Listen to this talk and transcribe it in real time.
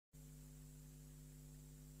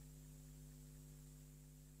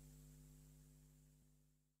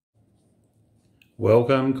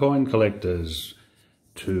Welcome coin collectors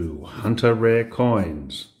to Hunter Rare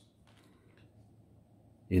Coins.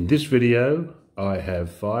 In this video I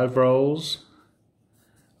have 5 rolls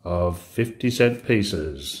of 50-cent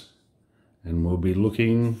pieces and we'll be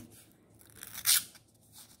looking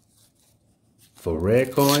for rare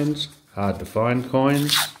coins, hard to find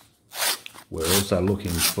coins. We're also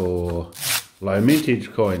looking for low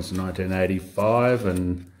mintage coins, 1985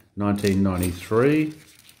 and 1993.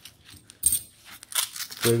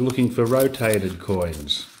 We're looking for rotated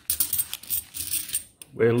coins.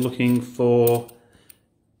 We're looking for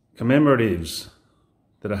commemoratives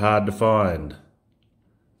that are hard to find.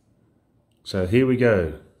 So here we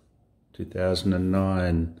go.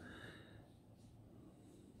 2009,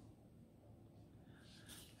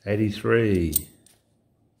 83,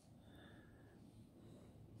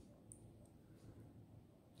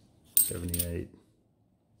 78.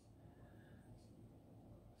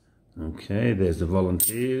 Okay, there's the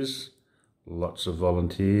volunteers, lots of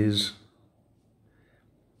volunteers.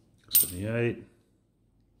 78,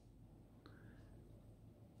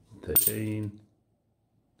 13,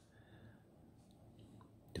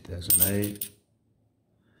 2008,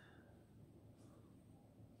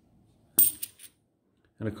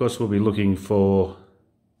 and of course we'll be looking for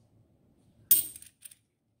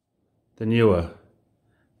the newer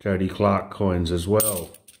Jody Clark coins as well,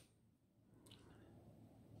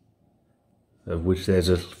 of which there's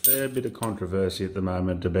a fair bit of controversy at the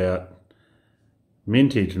moment about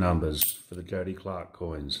mintage numbers for the Jody Clark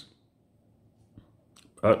coins.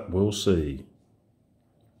 But we'll see.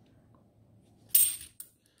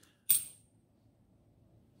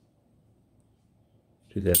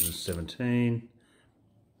 (2017),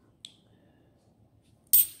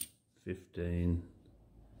 15,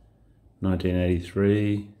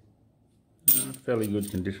 1983, fairly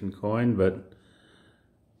good condition coin, but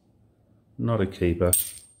not a keeper.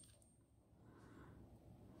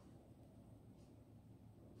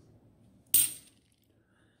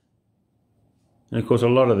 And of course a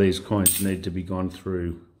lot of these coins need to be gone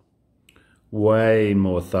through way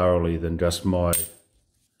more thoroughly than just my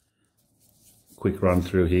quick run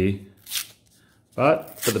through here.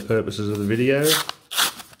 But for the purposes of the video,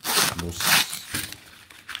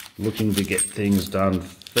 we're looking to get things done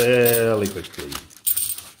fairly quickly.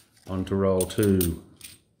 On to roll 2.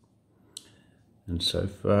 And so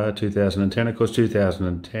far, 2010, of course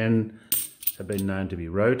 2010 have been known to be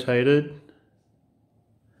rotated,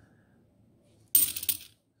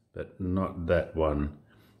 but not that one.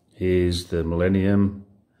 Here's the Millennium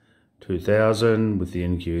 2000 with the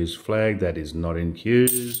incused flag. That is not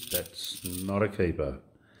incused, that's not a keeper.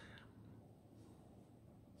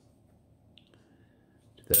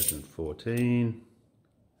 2014,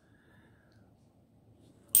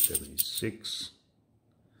 76,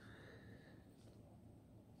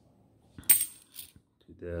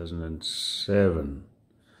 2007,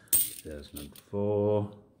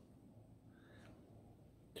 2004,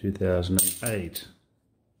 2008.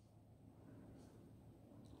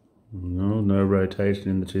 No rotation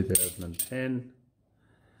in the 2010.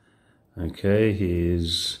 Okay,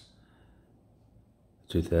 here's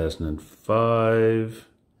 2005.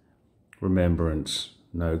 Remembrance,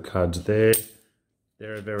 no cuds there.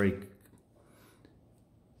 There are very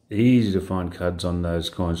easy to find cuds on those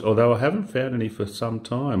coins, although I haven't found any for some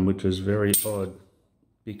time, which is very odd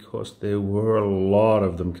because there were a lot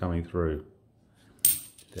of them coming through.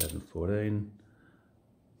 2014.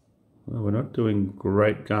 Well, we're not doing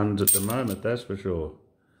great guns at the moment, that's for sure.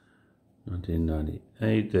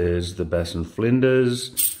 1998, there's the Bass and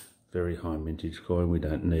Flinders, very high mintage coin, we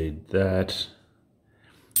don't need that.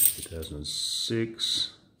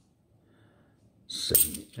 2006,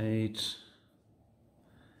 78,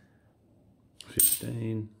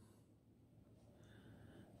 15,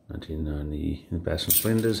 1990, the Bass and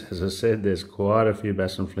Flinders. As I said, there's quite a few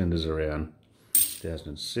Bass and Flinders around.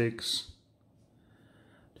 2006,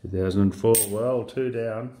 2004, well, 2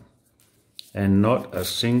 down, and not a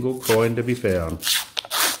single coin to be found.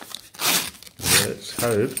 Let's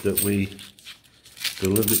hope that we do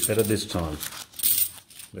a little bit better this time.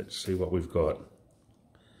 Let's see what we've got.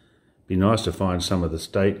 Be nice to find some of the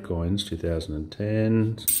state coins.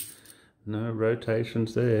 2010, no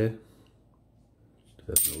rotations there.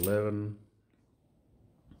 2011,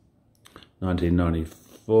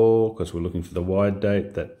 1994, because we're looking for the wide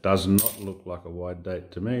date. That does not look like a wide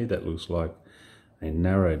date to me, that looks like a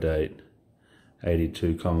narrow date.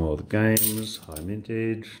 82 Commonwealth Games, high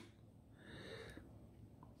mintage.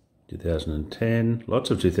 2010, lots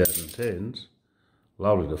of 2010s.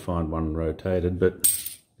 Lovely to find one rotated, but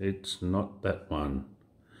it's not that one.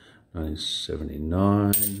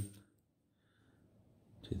 1979,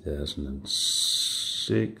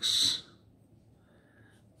 2006,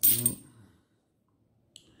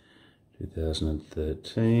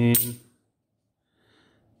 2013,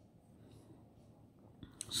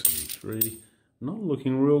 73. Not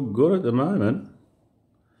looking real good at the moment,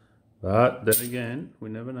 but then again, we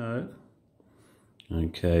never know.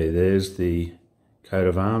 Okay, there's the coat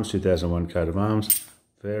of arms, 2001 coat of arms,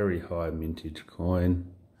 very high mintage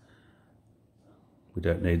coin. We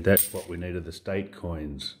don't need that. What we need are the state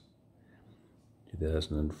coins.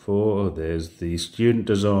 2004, there's the student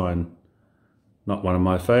design. Not one of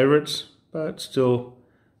my favourites, but still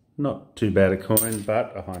not too bad a coin,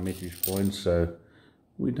 but a high mintage coin, so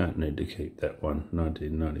we don't need to keep that one.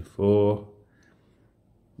 1994.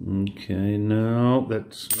 Okay, no,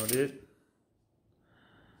 that's not it.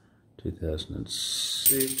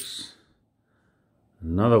 2006.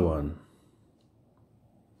 Another one.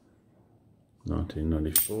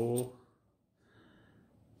 1994.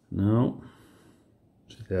 No.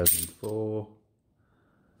 2004.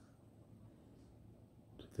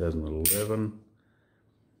 2011.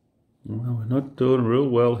 Well, we're not doing real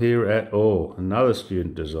well here at all. Another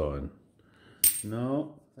student design.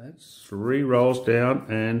 No, that's 3 rolls down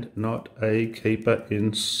and not a keeper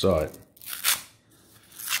in sight.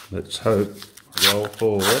 Let's hope roll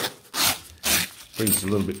 4 brings a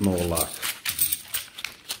little bit more luck.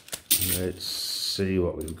 Let's see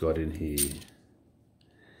what we've got in here.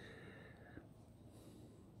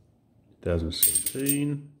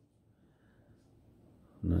 2017.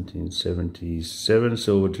 1977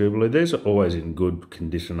 Silver Jubilee. These are always in good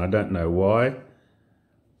condition. I don't know why,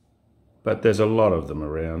 but there's a lot of them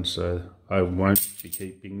around, so I won't be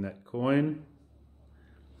keeping that coin.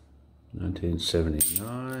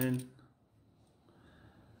 1979.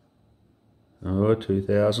 Oh,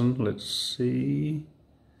 2000. Let's see.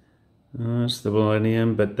 It's the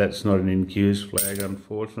Millennium, but that's not an in-use flag,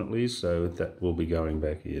 unfortunately, so that will be going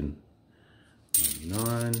back in.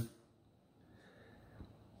 9.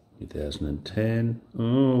 2010.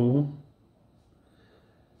 Oh,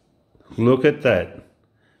 look at that.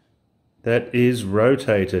 That is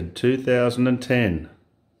rotated. 2010.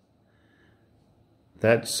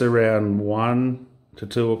 That's around 1 to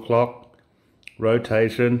 2 o'clock.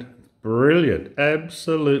 Rotation. Brilliant.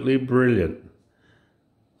 Absolutely brilliant.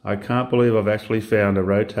 I can't believe I've actually found a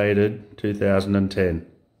rotated 2010.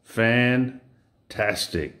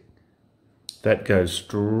 Fantastic. That goes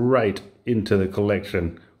straight into the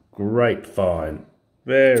collection. Great find.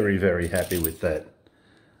 Very, very happy with that.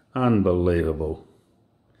 Unbelievable.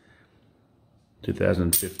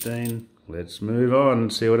 2015. Let's move on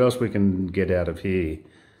and see what else we can get out of here.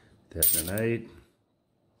 2008.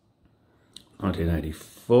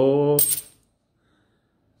 1984.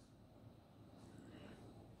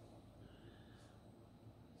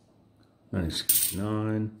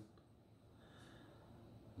 1969.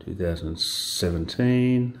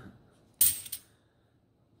 2017.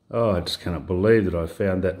 Oh, I just cannot believe that I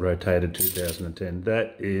found that rotated 2010.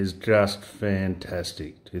 That is just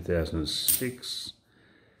fantastic. 2006.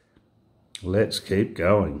 Let's keep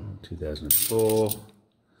going. 2004.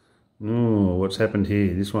 Oh, what's happened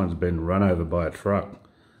here? This one's been run over by a truck.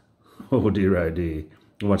 Oh dear, oh dear.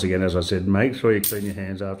 Once again, as I said, make sure you clean your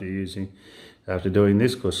hands after doing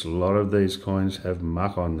this, because a lot of these coins have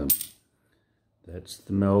muck on them. That's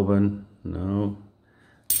the Melbourne. No.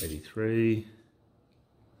 83.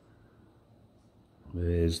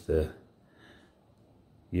 There's the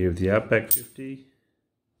Year of the Outback 50.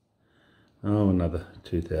 Oh, another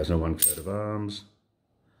 2001 coat of arms.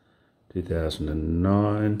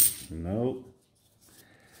 2009. No.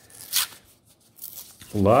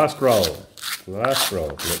 Last roll. Last roll.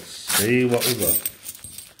 Let's see what we've got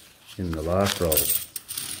in the last roll.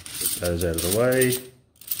 Get those out of the way.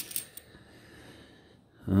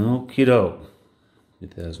 Okie doke.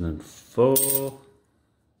 2004.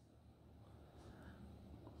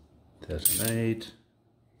 2008.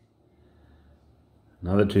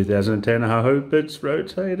 Another 2010. I hope it's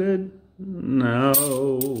rotated.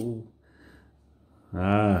 No.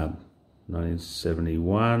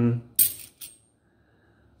 1971.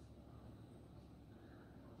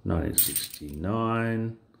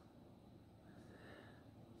 1969.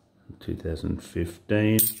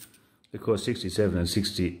 2015. Of course, 67 and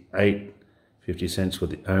 68 50 cents were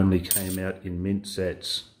the only came out in mint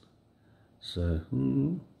sets. So,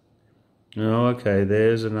 oh, okay,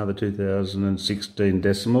 there's another 2016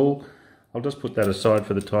 decimal. I'll just put that aside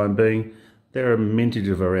for the time being. They're a mintage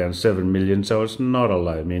of around 7 million, so it's not a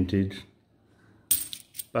low mintage.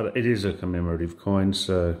 But it is a commemorative coin,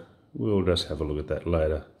 so we'll just have a look at that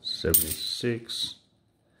later. 76.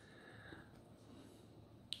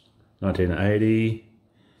 1980.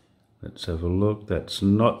 Let's have a look. That's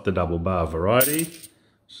not the double bar variety,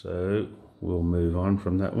 so we'll move on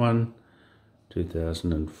from that one.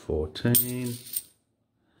 2014,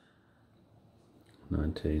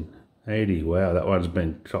 1980. Wow, that one's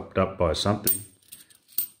been chopped up by something.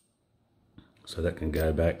 So that can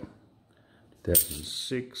go back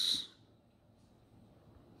 2006.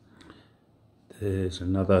 There's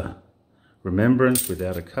another remembrance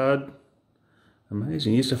without a card.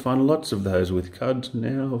 Amazing. Used to find lots of those with cards.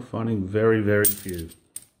 Now finding very, very few.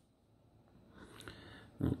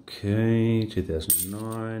 Okay,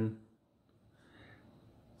 2009.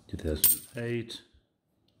 2008.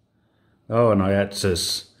 Oh, an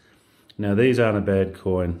IATSIS. Now these aren't a bad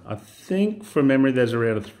coin. I think from memory there's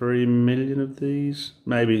around 3 million of these.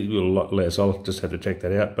 Maybe a lot less. I'll just have to check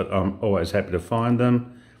that out, but I'm always happy to find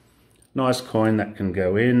them. Nice coin that can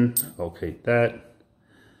go in. I'll keep that.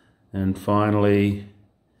 And finally,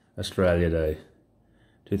 Australia Day.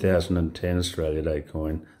 2010 Australia Day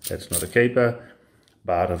coin. That's not a keeper.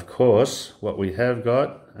 But of course, what we have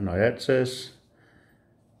got, an IATSIS,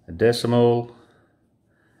 a decimal,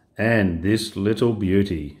 and this little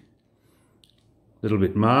beauty. Little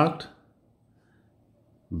bit marked,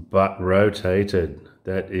 but rotated.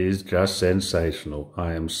 That is just sensational.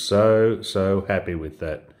 I am so, so happy with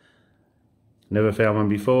that. Never found one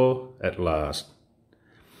before, at last.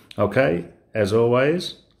 Okay, as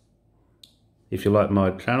always, if you like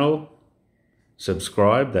my channel,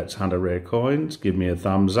 subscribe, that's Hunter Rare Coins. Give me a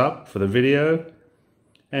thumbs up for the video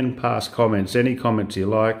and pass comments, any comments you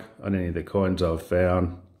like on any of the coins I've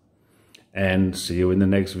found. And see you in the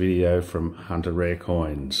next video from Hunter Rare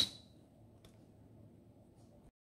Coins.